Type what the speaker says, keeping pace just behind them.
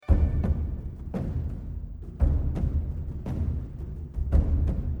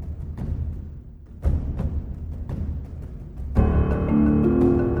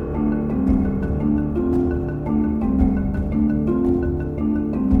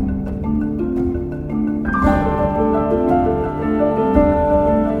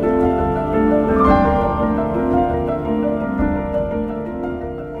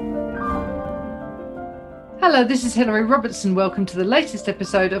Hello, this is Hilary Robertson. Welcome to the latest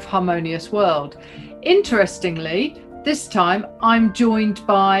episode of Harmonious World. Interestingly, this time I'm joined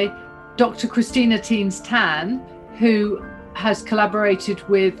by Dr. Christina Tiens-Tan, who has collaborated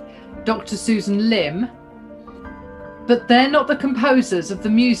with Dr. Susan Lim, but they're not the composers of the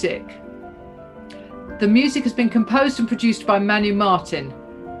music. The music has been composed and produced by Manu Martin.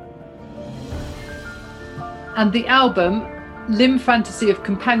 And the album, Lim Fantasy of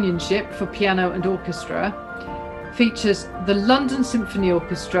Companionship for Piano and Orchestra, features the London Symphony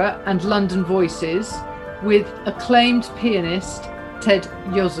Orchestra and London Voices with acclaimed pianist Ted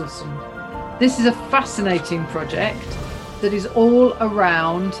Joselson. This is a fascinating project that is all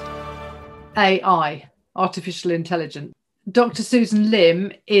around AI, artificial intelligence. Dr. Susan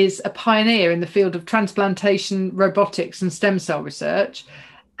Lim is a pioneer in the field of transplantation, robotics and stem cell research.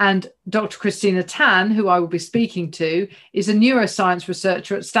 And Dr. Christina Tan, who I will be speaking to, is a neuroscience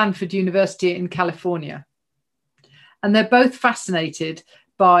researcher at Stanford University in California. And they're both fascinated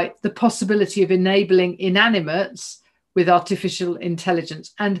by the possibility of enabling inanimates with artificial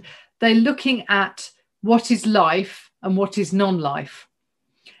intelligence. And they're looking at what is life and what is non-life.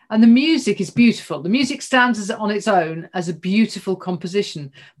 And the music is beautiful. The music stands on its own as a beautiful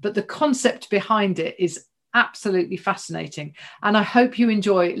composition, but the concept behind it is absolutely fascinating. And I hope you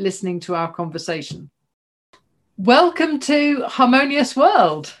enjoy listening to our conversation. Welcome to Harmonious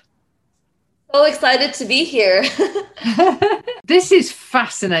World. So excited to be here. This is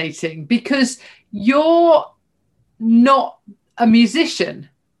fascinating because you're not a musician.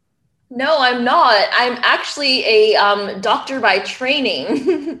 No, I'm not. I'm actually a doctor by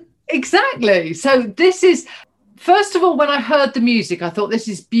training. Exactly. So this is, first of all, when I heard the music, I thought this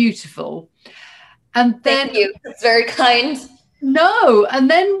is beautiful. And then, thank you. That's very kind. No. And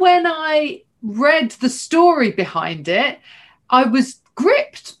then when I read the story behind it, I was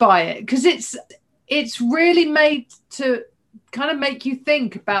gripped by it because it's really made to kind of make you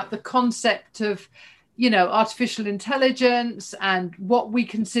think about the concept of, you know, artificial intelligence and what we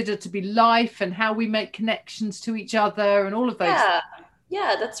consider to be life and how we make connections to each other and all of those.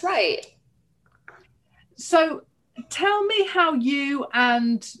 Yeah, that's right. So tell me how you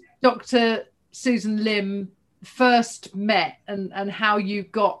and Dr. Susan Lim first met and how you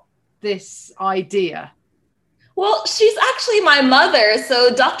got this idea. Well, she's actually my mother.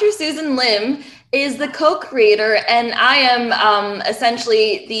 So Dr. Susan Lim is the co-creator, and I am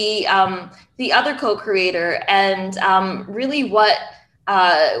essentially the other co-creator. And really what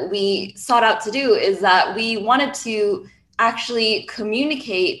we sought out to do is that we wanted to actually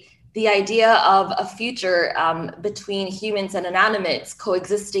communicate the idea of a future between humans and inanimates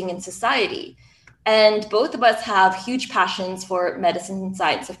coexisting in society. And both of us have huge passions for medicine and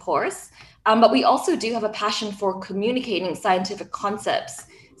science, of course. But we also do have a passion for communicating scientific concepts,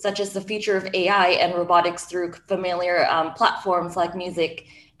 such as the future of AI and robotics through familiar platforms like music,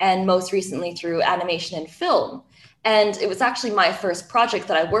 and most recently through animation and film. And it was actually my first project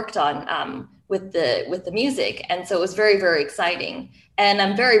that I worked on with the music. And so it was very, very exciting. And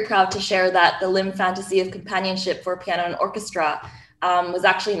I'm very proud to share that the Lim Fantasy of Companionship for Piano and Orchestra was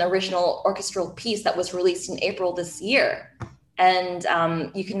actually an original orchestral piece that was released in April this year. And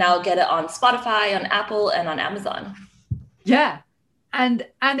you can now get it on Spotify, on Apple, and on Amazon. Yeah, and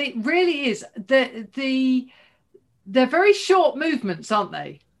it really is. They're very short movements, aren't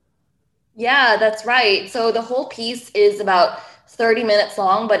they? Yeah, that's right. So the whole piece is about 30 minutes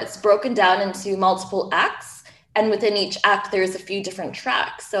long, but it's broken down into multiple acts. And within each act, there's a few different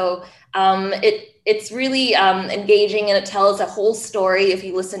tracks. So it's really engaging, and it tells a whole story if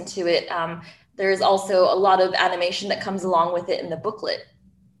you listen to it. There's also a lot of animation that comes along with it in the booklet.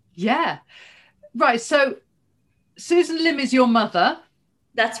 Yeah. Right. So Susan Lim is your mother.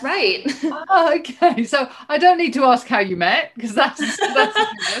 That's right. Oh, okay. So I don't need to ask how you met because that's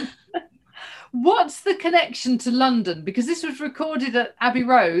What's the connection to London? Because this was recorded at Abbey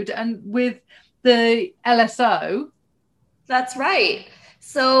Road and with the LSO. That's right.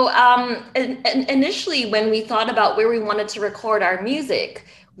 So initially, when we thought about where we wanted to record our music,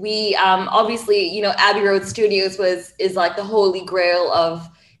 we obviously, you know, Abbey Road Studios is like the holy grail of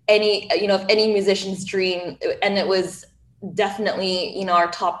any musician's dream, and it was definitely, you know, our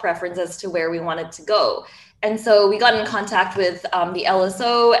top preference as to where we wanted to go. And so we got in contact with the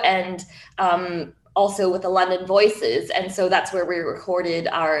LSO and also with the London Voices, and so that's where we recorded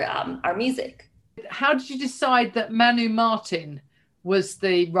our music. How did you decide that Manu Martin was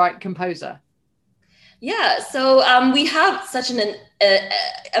the right composer? Yeah, so we have such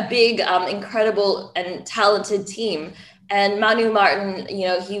a big, incredible and talented team. And Manu Martin, you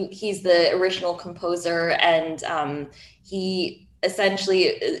know, he's the original composer, and he essentially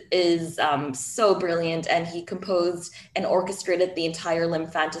is so brilliant, and he composed and orchestrated the entire Lim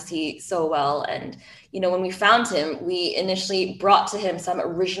Fantasy so well. And when we found him, we initially brought to him some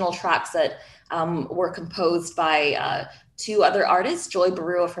original tracks that were composed by two other artists, Joy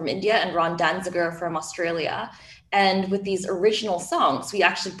Barua from India and Ron Danziger from Australia. And with these original songs, we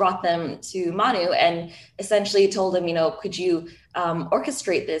actually brought them to Manu and essentially told him, could you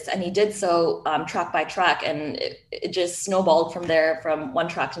orchestrate this? And he did so track by track, and it just snowballed from there, from one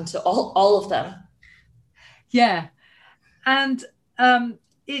track into all of them. Yeah. And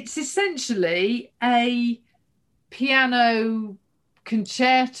it's essentially a piano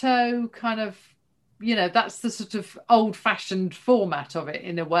concerto kind of, that's the sort of old-fashioned format of it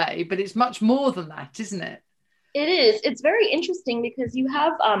in a way, but it's much more than that, isn't it? It is. It's very interesting because you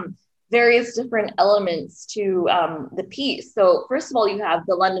have various different elements to the piece. So first of all, you have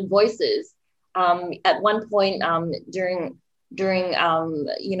the London Voices. At one point during in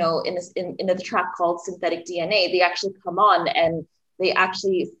the track called Synthetic DNA, they actually come on and they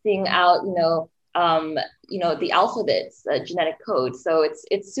actually sing out the alphabets, genetic code. So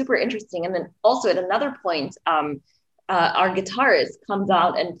it's super interesting. And then also at another point, our guitarist comes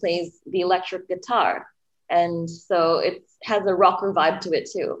out and plays the electric guitar. And so it has a rocker vibe to it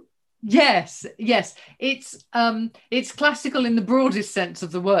too. Yes. It's classical in the broadest sense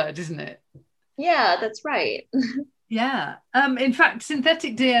of the word, isn't it? Yeah, that's right. Yeah. In fact,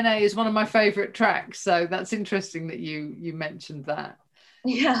 Synthetic DNA is one of my favorite tracks. So that's interesting that you mentioned that.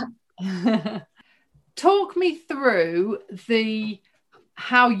 Yeah. Talk me through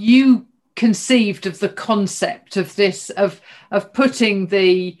how you conceived of the concept of this, of putting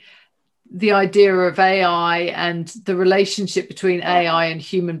the idea of AI and the relationship between AI and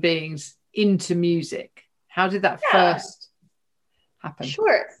human beings into music. How did that first happen?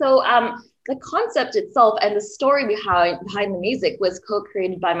 Sure. So the concept itself and the story behind the music was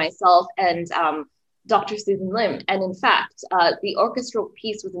co-created by myself and Dr. Susan Lim. And in fact, the orchestral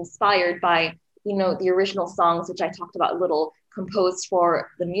piece was inspired by, the original songs, which I talked about a little, composed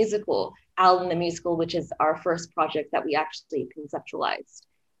for the musical, Alan the Musical, which is our first project that we actually conceptualized.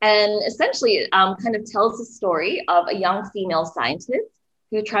 And essentially, it kind of tells the story of a young female scientist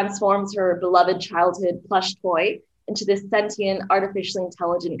who transforms her beloved childhood plush toy into this sentient, artificially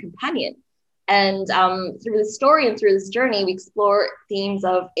intelligent companion. And through the story and through this journey, we explore themes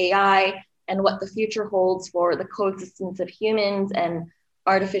of AI and what the future holds for the coexistence of humans and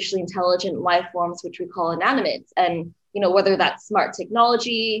artificially intelligent life forms, which we call inanimates. And, whether that's smart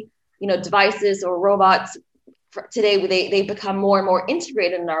technology, devices or robots, today they become more and more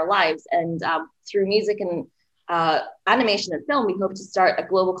integrated in our lives. And through music and animation and film, we hope to start a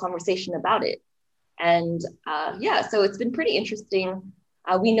global conversation about it. And so it's been pretty interesting.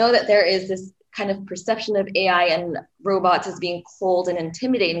 We know that there is this kind of perception of AI and robots as being cold and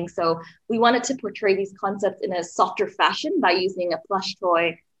intimidating. So we wanted to portray these concepts in a softer fashion by using a plush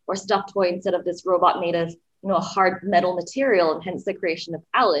toy or stuffed toy instead of this robot made of, a hard metal material, and hence the creation of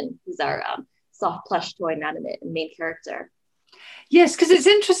Alan, who's our soft plush toy inanimate and main character. Yes, because it's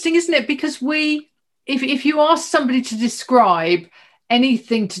interesting, isn't it? Because if you ask somebody to describe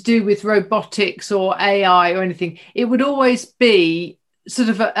anything to do with robotics or AI or anything, it would always be sort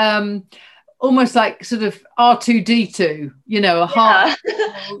of almost like sort of R2D2, heart,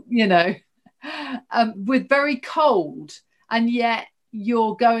 with very cold, and yet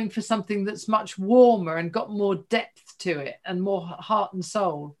you're going for something that's much warmer and got more depth to it and more heart and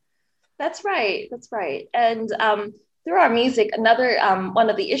soul. That's right. And through our music, another one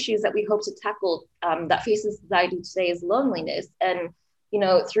of the issues that we hope to tackle that faces society today is loneliness. And,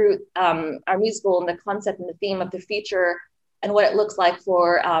 through our musical and the concept and the theme of the future and what it looks like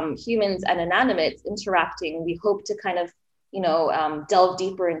for humans and inanimates interacting, we hope to kind of, delve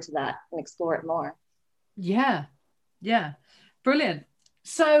deeper into that and explore it more. Yeah. Brilliant.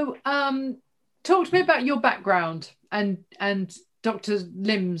 So talk to me about your background and Dr.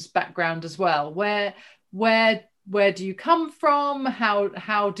 Lim's background as well. Where do you come from?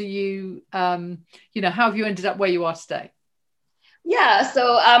 How do you, how have you ended up where you are today? Yeah,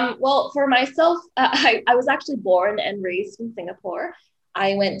 so, well, for myself, I was actually born and raised in Singapore.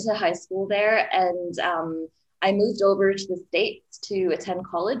 I went to high school there, and I moved over to the States to attend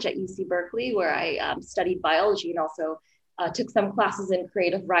college at UC Berkeley, where I studied biology and also took some classes in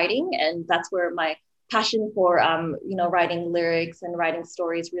creative writing. And that's where my passion for, writing lyrics and writing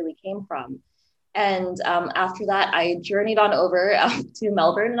stories really came from. And after that, I journeyed on over to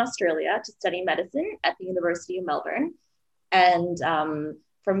Melbourne in Australia to study medicine at the University of Melbourne. And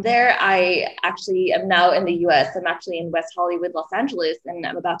from there, I actually am now in the US. I'm actually in West Hollywood, Los Angeles, and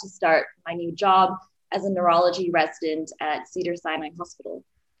I'm about to start my new job as a neurology resident at Cedars-Sinai Hospital.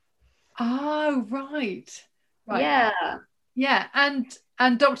 Oh, right. Yeah.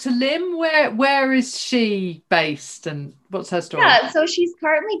 And Dr. Lim, where is she based and what's her story? Yeah, so she's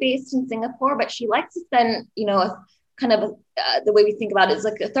currently based in Singapore, but she likes to spend, the way we think about it is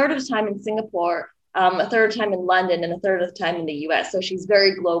like a third of the time in Singapore, a third of the time in London, and a third of the time in the US. So she's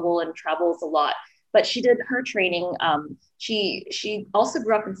very global and travels a lot. But she did her training. She also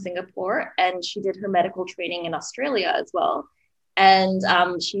grew up in Singapore, and she did her medical training in Australia as well. And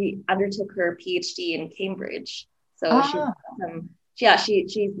she undertook her PhD in Cambridge. So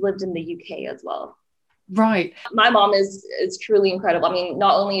she's lived in the UK as well. Right. My mom is truly incredible. I mean,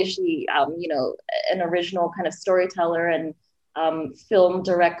 not only is she, an original kind of storyteller and film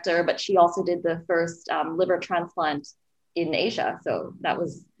director, but she also did the first liver transplant in Asia. So that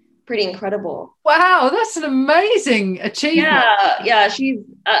was pretty incredible. Wow, that's an amazing achievement. Yeah.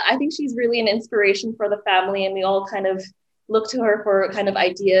 I think she's really an inspiration for the family, and we all kind of look to her for kind of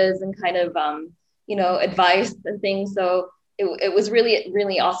ideas and kind of, advice and things. So it was really,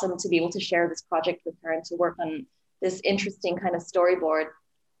 really awesome to be able to share this project with her and to work on this interesting kind of storyboard.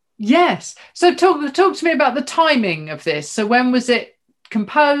 Yes. So talk to me about the timing of this. So when was it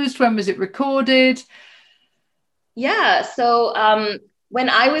composed? When was it recorded? Yeah. So when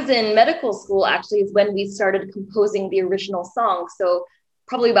I was in medical school, actually, is when we started composing the original song. So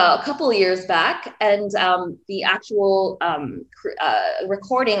probably about a couple of years back. And the actual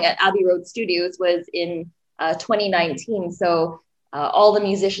recording at Abbey Road Studios was in 2019. So all the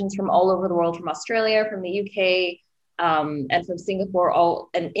musicians from all over the world, from Australia, from the UK, and from Singapore,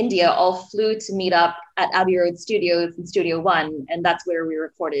 and India, all flew to meet up at Abbey Road Studios in Studio One. And that's where we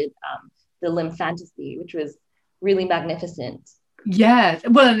recorded the Lim Fantasy, which was really magnificent. Yeah,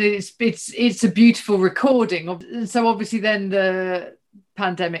 well, it's a beautiful recording. So obviously then the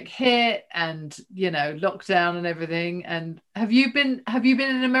pandemic hit, and lockdown and everything. And have you been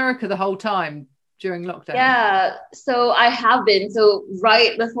in America the whole time during lockdown? Yeah, so I have been. So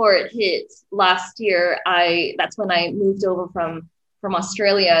right before it hit last year, that's when I moved over from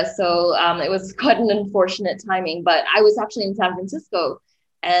Australia. So it was quite an unfortunate timing, but I was actually in San Francisco,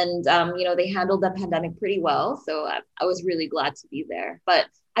 and they handled the pandemic pretty well. So I was really glad to be there. But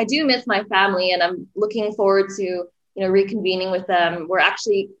I do miss my family, and I'm looking forward to reconvening with them. We're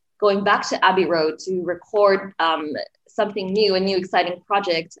actually going back to Abbey Road to record something new, a new exciting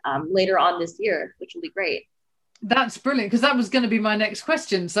project later on this year, which will be great. That's brilliant, because that was going to be my next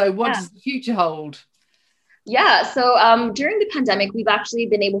question. So what does the future hold? Yeah, so during the pandemic, we've actually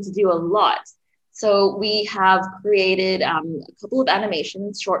been able to do a lot. So we have created a couple of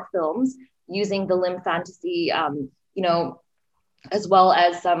animations, short films, using the Lim Fantasy, as well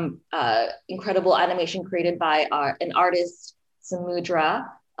as some incredible animation created by an artist, Samudra,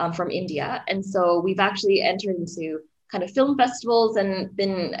 from India. And so we've actually entered into kind of film festivals and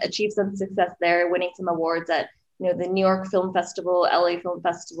achieved some success there, winning some awards at the New York Film Festival, LA Film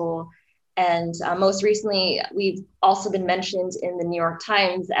Festival. And most recently, we've also been mentioned in the New York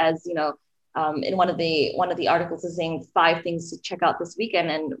Times as, in one of the articles is saying 5 things to check out this weekend.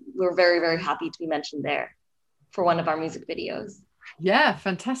 And we're very, very happy to be mentioned there for one of our music videos. Yeah,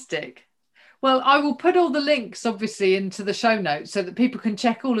 fantastic. Well, I will put all the links obviously into the show notes so that people can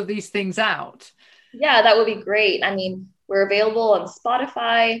check all of these things out. Yeah, that would be great. I mean, we're available on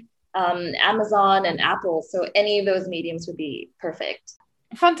Spotify, Amazon, and Apple. So any of those mediums would be perfect.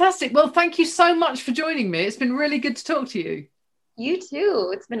 Fantastic. Well, thank you so much for joining me. It's been really good to talk to you. You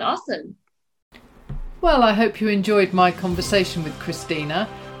too. It's been awesome. Well, I hope you enjoyed my conversation with Christina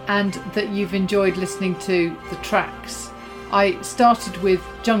and that you've enjoyed listening to the tracks. I started with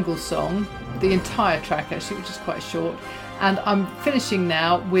Jungle Song, the entire track actually, which is quite short, and I'm finishing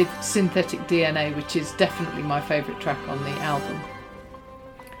now with Synthetic DNA, which is definitely my favourite track on the album.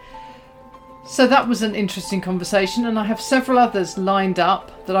 So that was an interesting conversation, and I have several others lined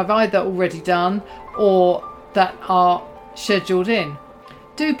up that I've either already done or that are scheduled in.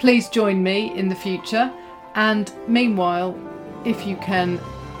 Do please join me in the future, and meanwhile, if you can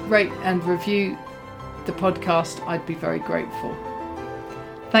rate and review the podcast, I'd be very grateful.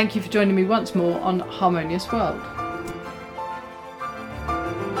 Thank you for joining me once more on Harmonious World.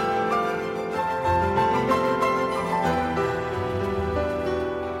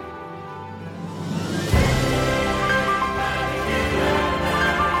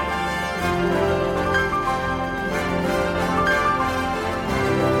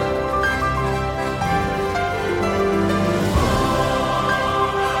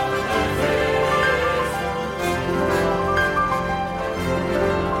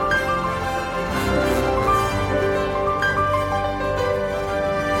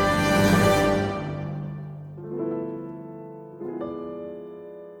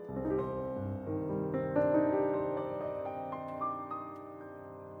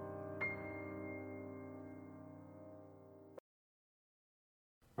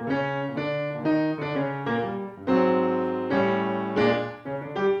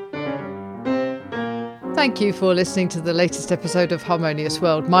 Thank you for listening to the latest episode of Harmonious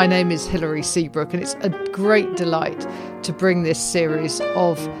World. My name is Hilary Seabrook, and it's a great delight to bring this series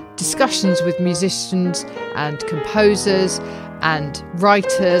of discussions with musicians and composers and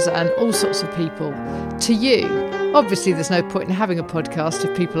writers and all sorts of people to you. Obviously, there's no point in having a podcast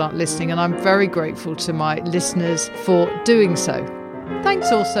if people aren't listening, and I'm very grateful to my listeners for doing so.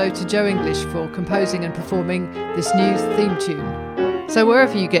 Thanks also to Joe English for composing and performing this new theme tune. So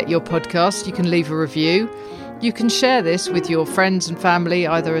wherever you get your podcast, you can leave a review. You can share this with your friends and family,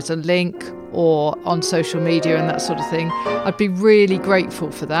 either as a link or on social media and that sort of thing. I'd be really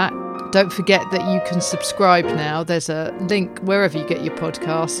grateful for that. Don't forget that you can subscribe now. There's a link wherever you get your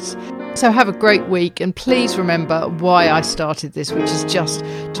podcasts. So have a great week, and please remember why I started this, which is just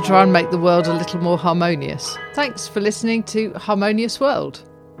to try and make the world a little more harmonious. Thanks for listening to Harmonious World.